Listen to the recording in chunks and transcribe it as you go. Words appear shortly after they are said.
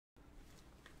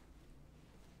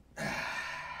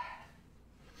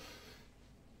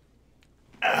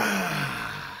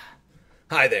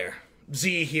Hi there,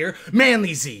 Z here,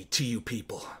 Manly Z to you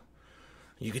people.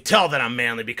 You could tell that I'm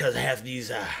manly because I have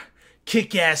these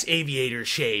kick-ass aviator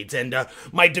shades, and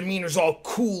my demeanor's all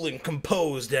cool and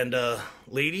composed, and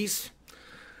ladies,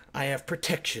 I have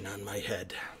protection on my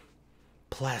head.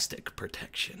 Plastic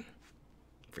protection.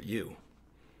 For you.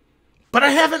 But I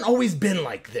haven't always been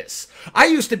like this. I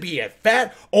used to be a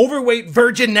fat, overweight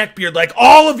virgin neckbeard like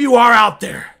all of you are out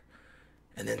there.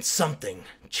 And then something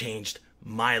changed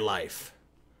my life.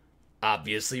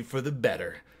 Obviously for the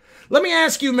better. Let me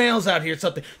ask you males out here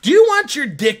something. Do you want your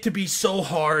dick to be so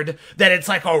hard that it's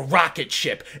like a rocket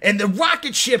ship, and the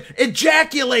rocket ship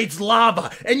ejaculates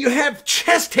lava, and you have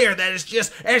chest hair that is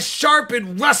just as sharp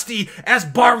and rusty as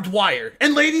barbed wire?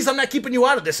 And ladies, I'm not keeping you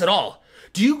out of this at all.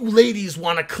 Do you ladies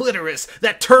want a clitoris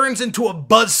that turns into a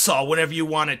buzzsaw whenever you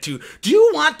want it to? Do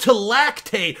you want to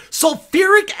lactate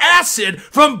sulfuric acid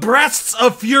from breasts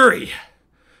of fury?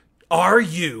 Are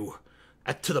you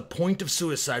to the point of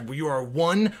suicide where you are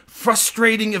one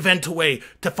frustrating event away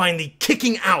to finally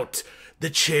kicking out the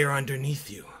chair underneath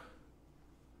you?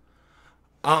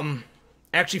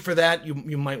 Actually for that,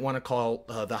 you might want to call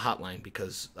the hotline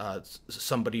because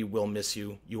somebody will miss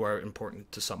you. You are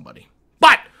important to somebody.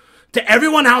 But to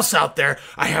everyone else out there,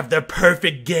 I have the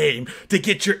perfect game to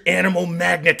get your animal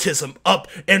magnetism up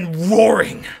and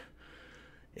roaring.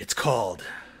 It's called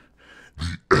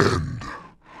The End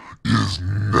is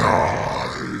Nigh.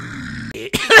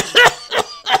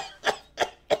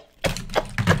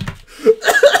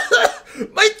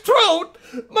 My throat!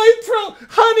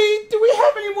 Honey, do we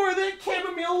have any more of that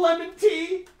chamomile lemon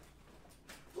tea?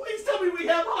 Please tell me we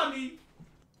have honey.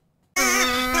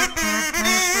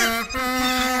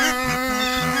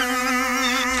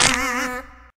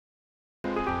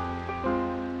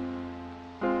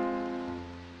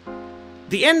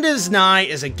 The End is Nigh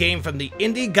is a game from the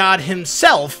indie god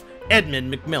himself,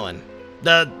 Edmund McMillen.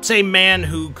 The same man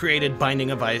who created Binding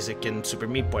of Isaac and Super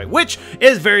Meat Boy, which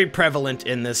is very prevalent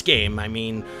in this game. I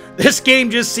mean, this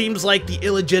game just seems like the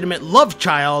illegitimate love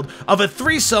child of a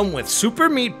threesome with Super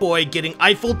Meat Boy getting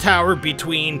Eiffel Tower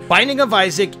between Binding of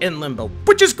Isaac and Limbo,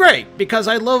 which is great, because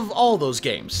I love all those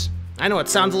games. I know it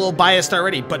sounds a little biased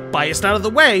already, but biased out of the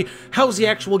way, how's the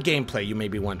actual gameplay, you may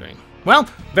be wondering? Well,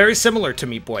 very similar to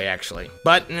Meat Boy, actually.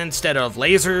 But instead of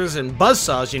lasers and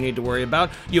buzzsaws you need to worry about,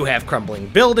 you have crumbling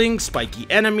buildings, spiky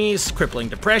enemies, crippling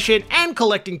depression, and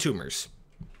collecting tumors.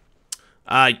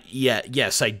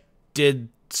 Yes, I did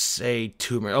say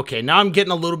tumor. Okay, now I'm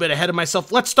getting a little bit ahead of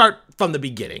myself. Let's start from the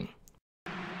beginning.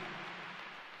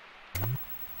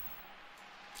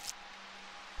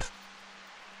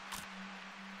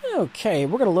 Okay,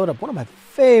 we're gonna load up one of my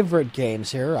favorite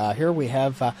games here. Here we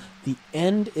have The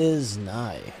End is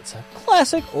Nigh. It's a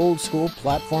classic, old-school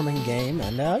platforming game,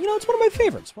 and you know, it's one of my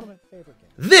favorites. One of my favorite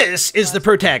games. This is the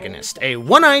protagonist, a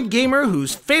one-eyed gamer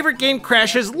whose favorite game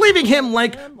crashes, leaving him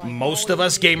like most of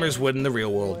us gamers would in the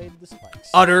real world.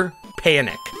 Utter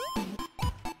panic. Wait,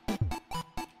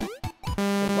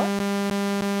 what?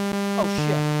 Oh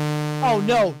shit! Oh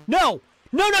no! No!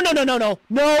 No! No! No! No! No! No!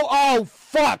 No! Oh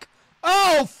fuck!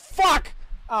 Oh fuck!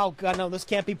 Oh god, no! This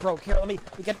can't be broke. Here, let me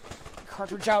get the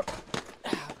cartridge out.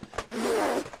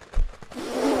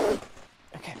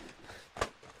 Okay.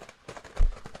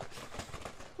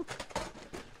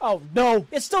 Oh no!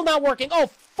 It's still not working. Oh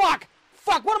fuck!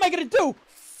 Fuck! What am I gonna do?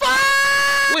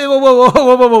 Fuck! Wait,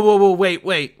 whoa,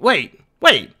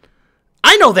 wait.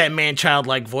 I know that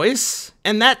man-child-like voice,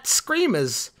 and that scream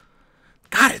is...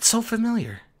 God, it's so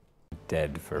familiar.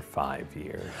 Dead for 5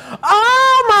 years.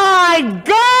 Oh my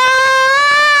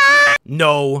god!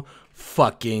 No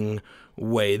fucking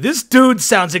way. This dude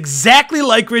sounds exactly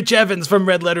like Rich Evans from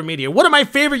Red Letter Media. One of my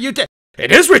favorite YouTube... It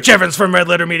is Rich Evans from Red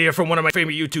Letter Media from one of my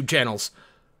favorite YouTube channels.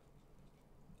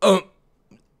 Oh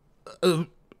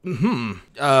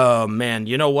man,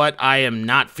 you know what? I am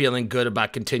not feeling good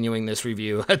about continuing this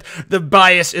review. The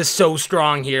bias is so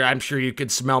strong here, I'm sure you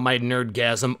could smell my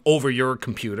nerdgasm over your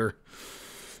computer.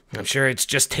 I'm sure it's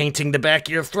just tainting the back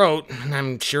of your throat, and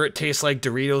I'm sure it tastes like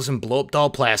Doritos and blow-up doll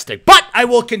plastic. But I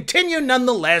will continue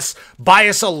nonetheless.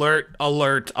 Bias alert,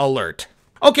 alert, alert.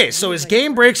 Okay, so his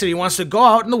game breaks and he wants to go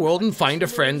out in the world and find a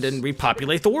friend and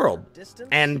repopulate the world.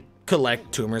 And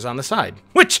collect tumors on the side.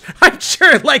 Which I'm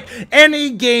sure, like,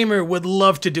 any gamer would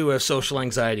love to do if social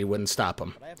anxiety wouldn't stop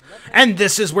him. And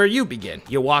this is where you begin.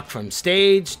 You walk from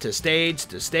stage to stage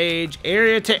to stage,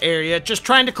 area to area, just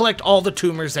trying to collect all the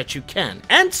tumors that you can.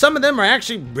 And some of them are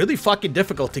actually really fucking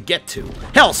difficult to get to.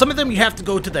 Hell, some of them you have to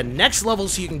go to the next level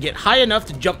so you can get high enough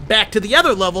to jump back to the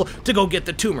other level to go get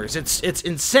the tumors. It's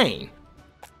insane.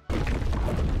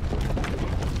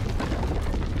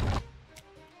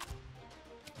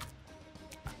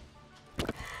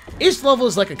 Each level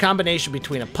is like a combination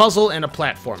between a puzzle and a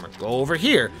platformer. Go over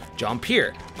here, jump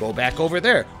here, go back over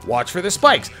there, watch for the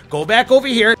spikes, go back over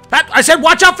here. I said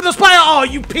watch out for the spike! Oh,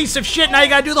 you piece of shit, now you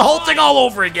gotta do the whole thing all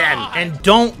over again! And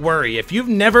don't worry, if you've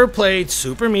never played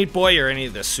Super Meat Boy or any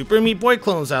of the Super Meat Boy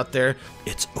clones out there,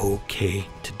 it's okay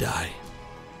to die.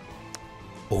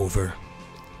 Over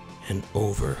and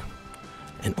over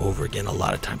and over again. A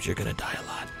lot of times you're gonna die a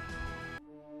lot.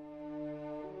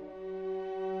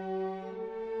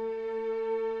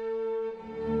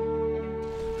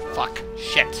 Fuck.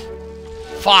 Shit.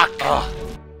 Fuck. Ugh.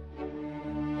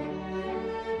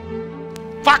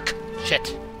 Fuck.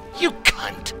 Shit. You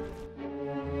cunt.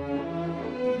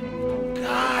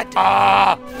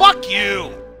 God. Fuck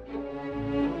you.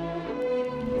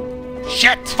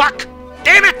 Shit. Fuck.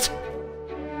 Damn it.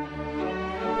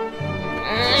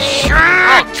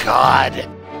 Oh, God.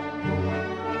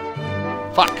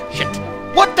 Fuck. Shit.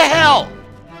 What the hell?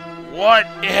 What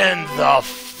in the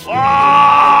fuck?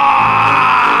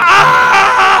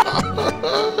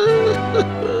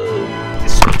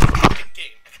 This fucking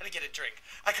game. I gotta get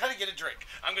a drink.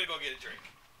 I'm gonna go get a drink.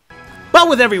 But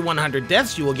with every 100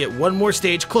 deaths, you will get one more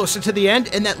stage closer to the end,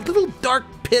 and that little dark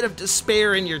pit of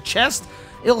despair in your chest,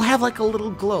 it'll have like a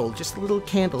little glow, just a little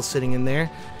candle sitting in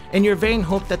there, and your vain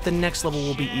hope that the next level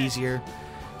will be easier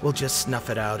will just snuff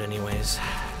it out anyways.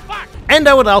 And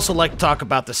I would also like to talk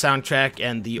about the soundtrack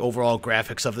and the overall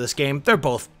graphics of this game. They're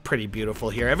both pretty beautiful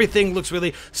here. Everything looks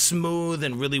really smooth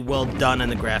and really well done in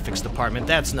the graphics department.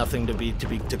 That's nothing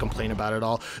to complain about at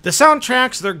all. The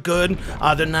soundtracks, they're good.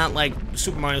 They're not like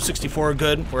Super Mario 64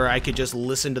 good, where I could just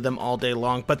listen to them all day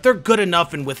long, but they're good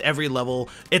enough, and with every level,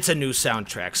 it's a new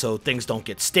soundtrack, so things don't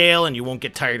get stale, and you won't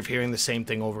get tired of hearing the same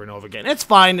thing over and over again. It's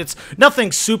fine. It's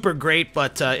nothing super great,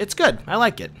 but it's good. I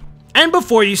like it. And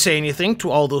before you say anything to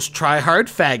all those try-hard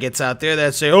faggots out there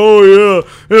that say, "Oh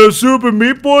yeah, Super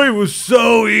Meat Boy was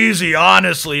so easy,"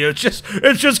 honestly, it's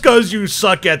just cause you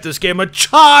suck at this game. A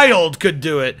child could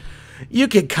do it. You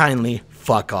could kindly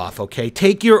fuck off, okay?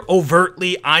 Take your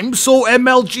overtly I'm so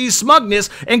MLG smugness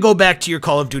and go back to your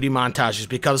Call of Duty montages,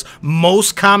 because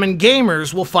most common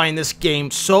gamers will find this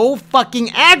game so fucking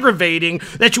aggravating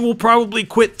that you will probably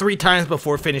quit 3 times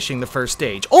before finishing the first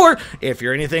stage. Or, if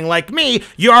you're anything like me,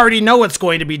 you already know it's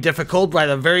going to be difficult by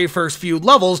the very first few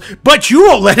levels, but you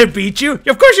won't let it beat you.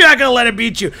 Of course you're not gonna let it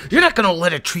beat you. You're not gonna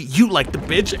let it treat you like the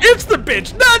bitch. It's the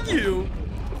bitch, not you.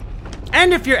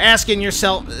 And if you're asking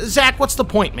yourself, Zach, what's the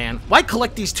point, man? Why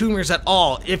collect these tumors at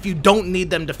all if you don't need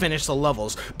them to finish the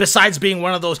levels, besides being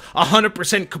one of those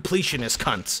 100% completionist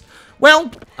cunts? Well,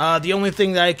 the only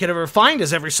thing that I could ever find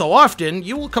is every so often,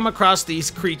 you will come across these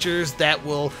creatures that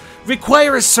will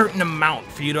require a certain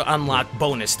amount for you to unlock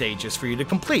bonus stages for you to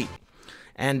complete.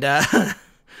 And,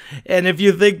 and if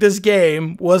you think this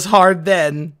game was hard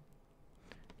then,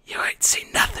 you ain't seen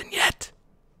nothing yet.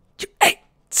 You ain't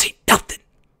seen nothing.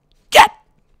 Get!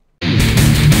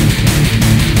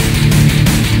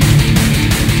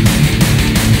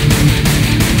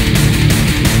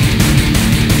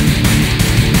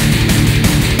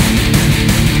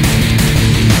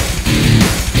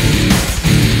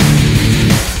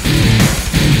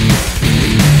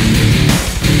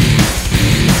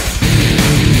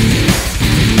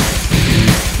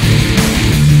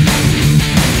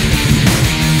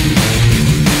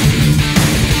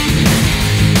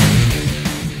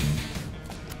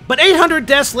 800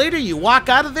 deaths later, you walk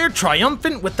out of there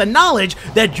triumphant with the knowledge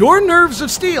that your nerves of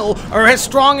steel are as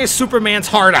strong as Superman's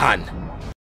hard-on.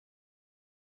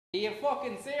 Are you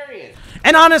fucking serious?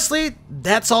 And honestly,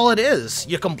 that's all it is.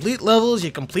 You complete levels,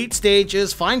 you complete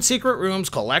stages, find secret rooms,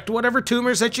 collect whatever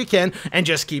tumors that you can, and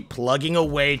just keep plugging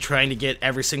away trying to get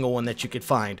every single one that you could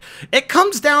find. It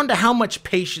comes down to how much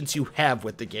patience you have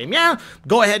with the game. Yeah,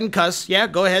 go ahead and cuss. Yeah,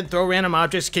 go ahead, throw random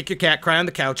objects, kick your cat, cry on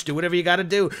the couch, do whatever you gotta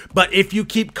do. But if you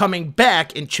keep coming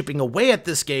back and chipping away at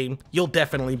this game, you'll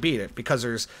definitely beat it, because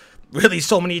there's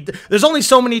only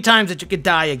so many times that you could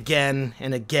die again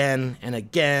and again and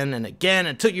again and again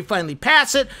until you finally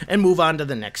pass it and move on to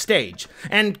the next stage.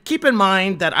 And keep in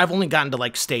mind that I've only gotten to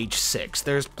like stage 6.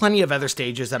 There's plenty of other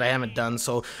stages that I haven't done,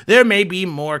 so there may be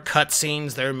more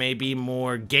cutscenes, there may be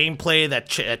more gameplay that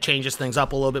changes things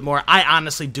up a little bit more. I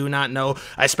honestly do not know.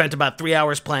 I spent about 3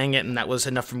 hours playing it, and that was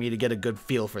enough for me to get a good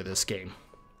feel for this game.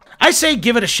 I say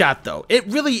give it a shot, though. It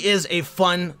really is a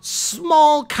fun,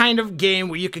 small kind of game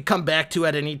where you could come back to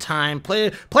at any time, play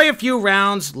a few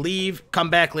rounds, leave, come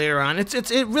back later on.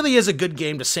 It really is a good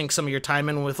game to sink some of your time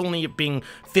in, with only it being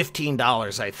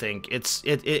 $15, I think. It's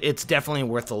definitely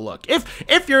worth a look.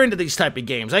 If you're into these type of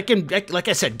games, like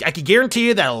I said, I can guarantee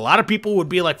you that a lot of people would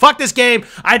be like, fuck this game,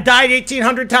 I died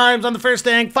 1,800 times on the first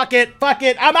thing, fuck it,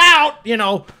 I'm out, you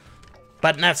know.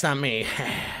 But that's not me.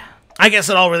 I guess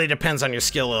it all really depends on your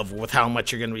skill level with how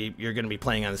much you're gonna be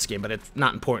playing on this game, but it's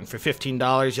not important. For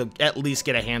 $15, you'll at least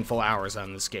get a handful of hours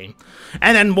on this game.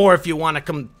 And then more if you want to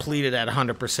complete it at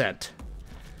 100%.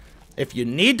 If you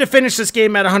need to finish this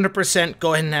game at 100%,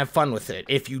 go ahead and have fun with it.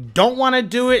 If you don't want to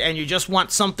do it and you just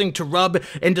want something to rub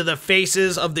into the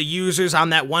faces of the users on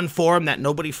that one forum that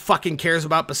nobody fucking cares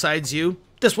about besides you,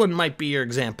 this one might be your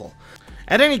example.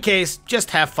 At any case,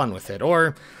 just have fun with it,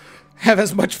 or have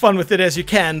as much fun with it as you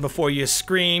can before you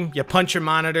scream, you punch your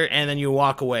monitor, and then you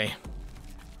walk away.